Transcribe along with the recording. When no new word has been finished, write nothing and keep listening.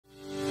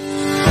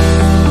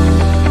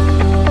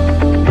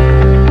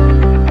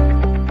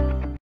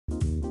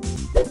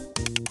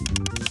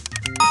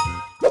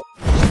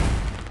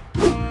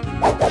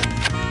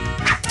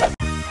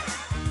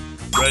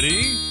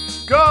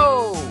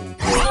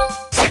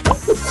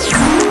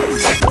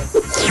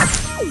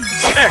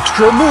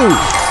Extra move!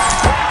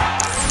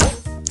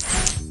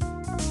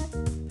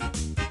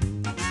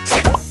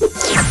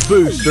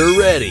 Booster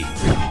ready!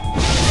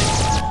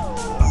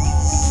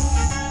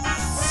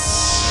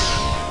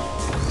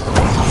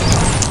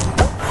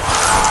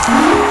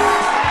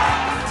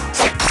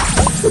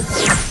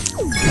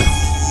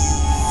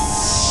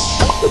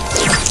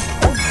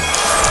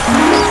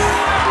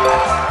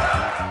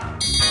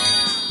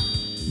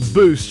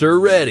 Booster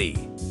ready!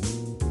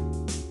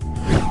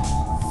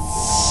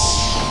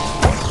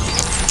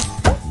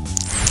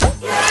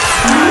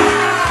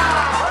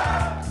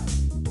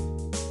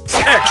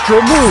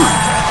 Extra move!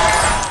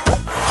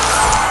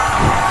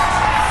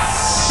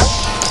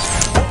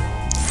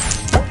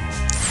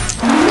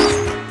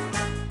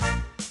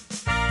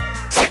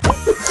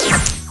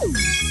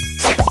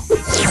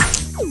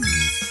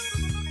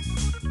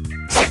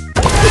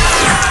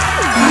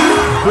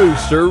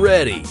 Booster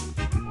ready!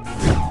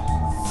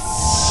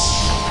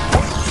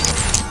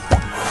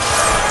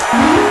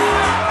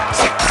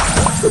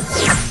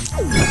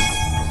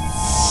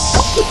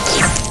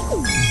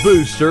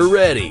 Booster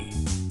ready!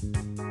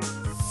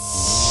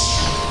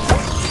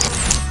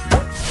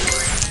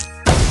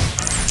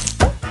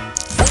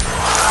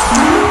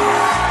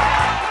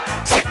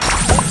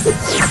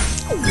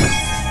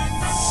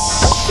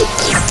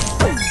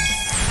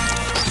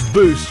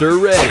 Booster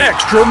ready!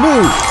 Extra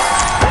move!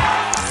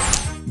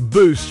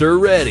 Booster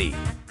ready!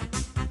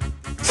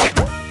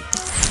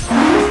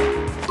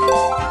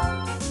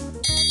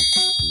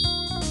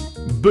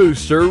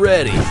 Booster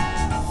ready!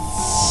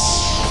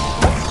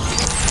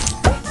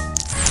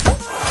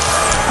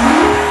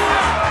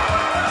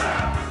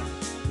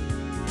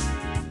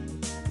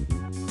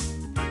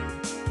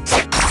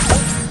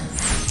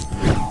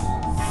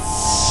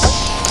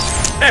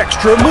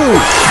 Extra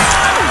move!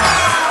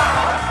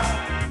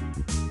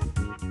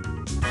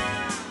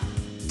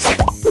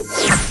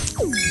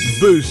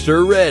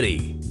 Booster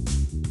ready!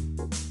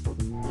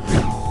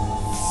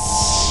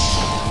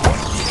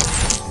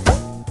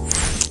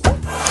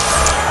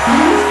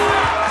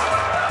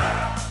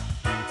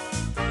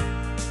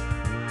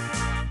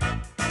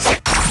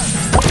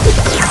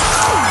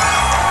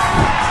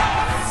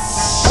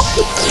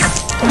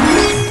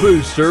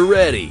 Booster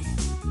ready!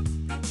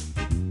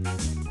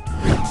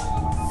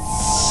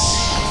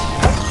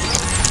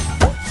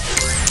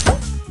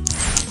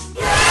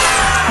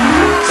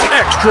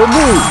 Extra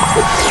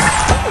move!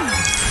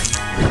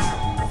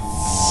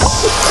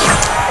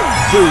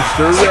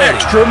 Booster ready!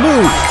 Extra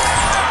move!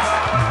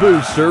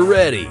 Booster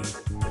ready!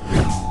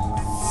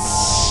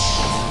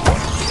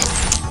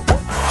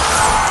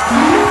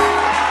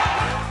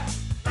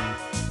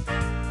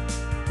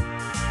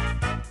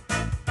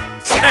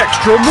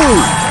 Extra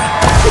move!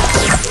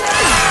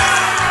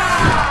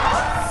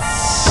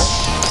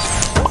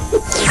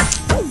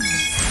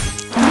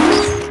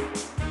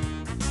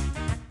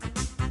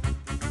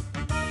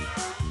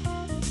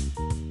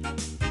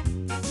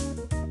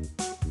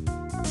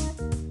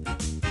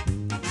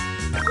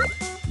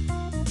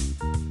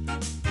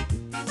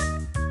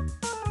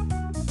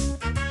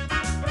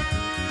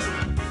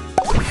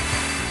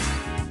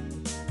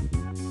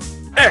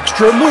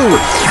 Extra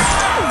move!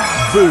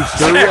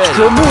 Booster ready!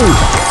 Extra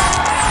move!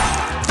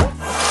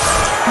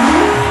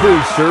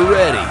 Booster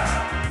ready!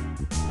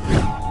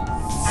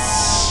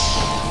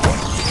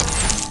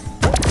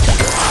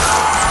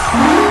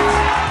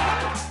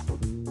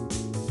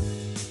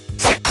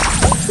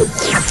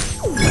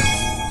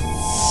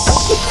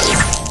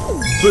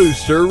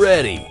 Booster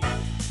ready!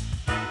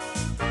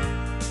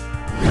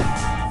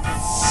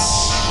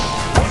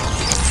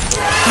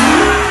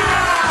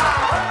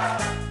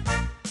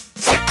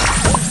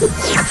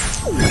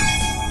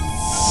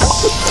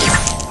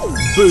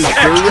 Booster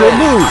Extra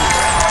ready! Move!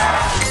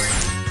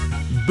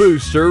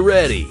 Booster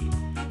ready!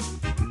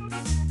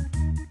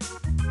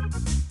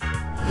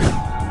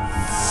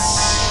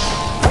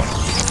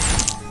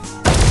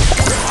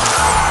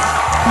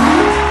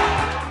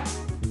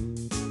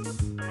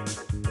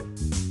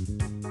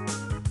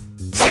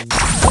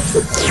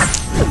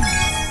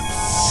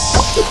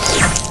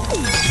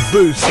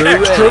 Booster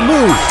Extra ready!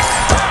 Move!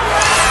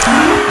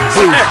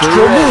 Booster Extra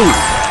ready!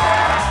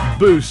 Move!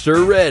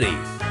 Booster ready!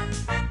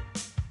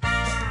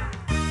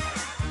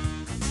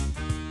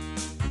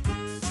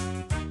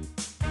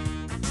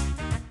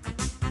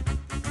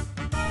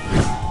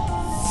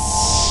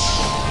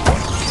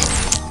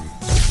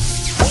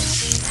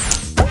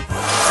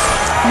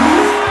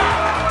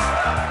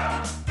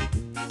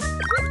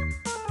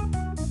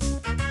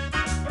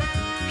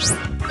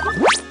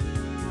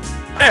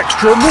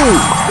 Extra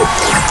move!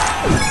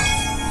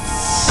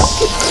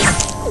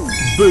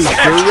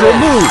 Booster Extra ready!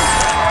 Move!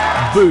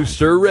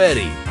 Booster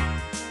ready!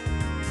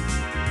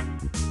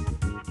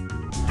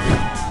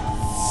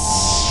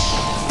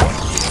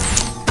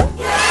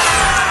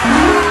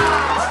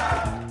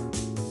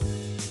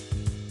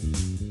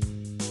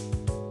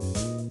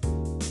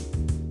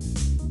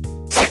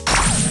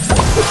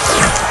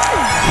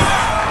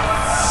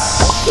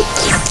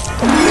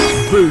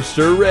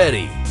 Booster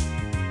ready!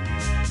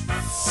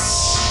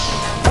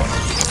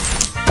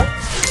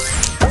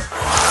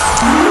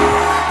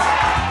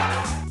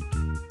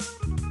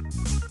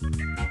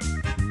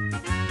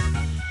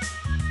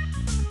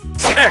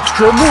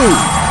 Extra move.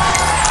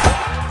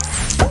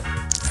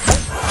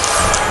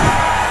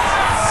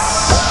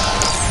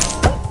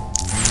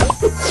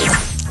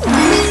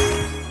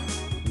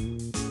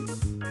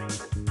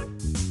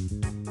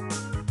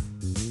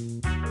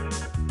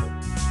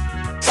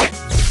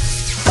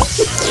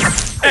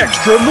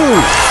 Extra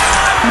move.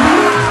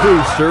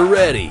 Booster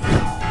ready.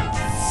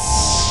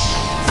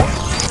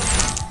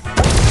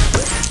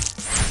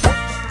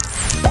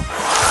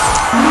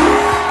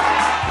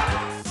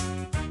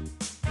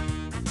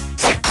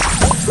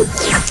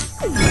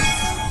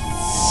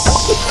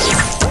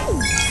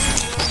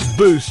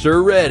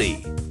 Booster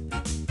ready.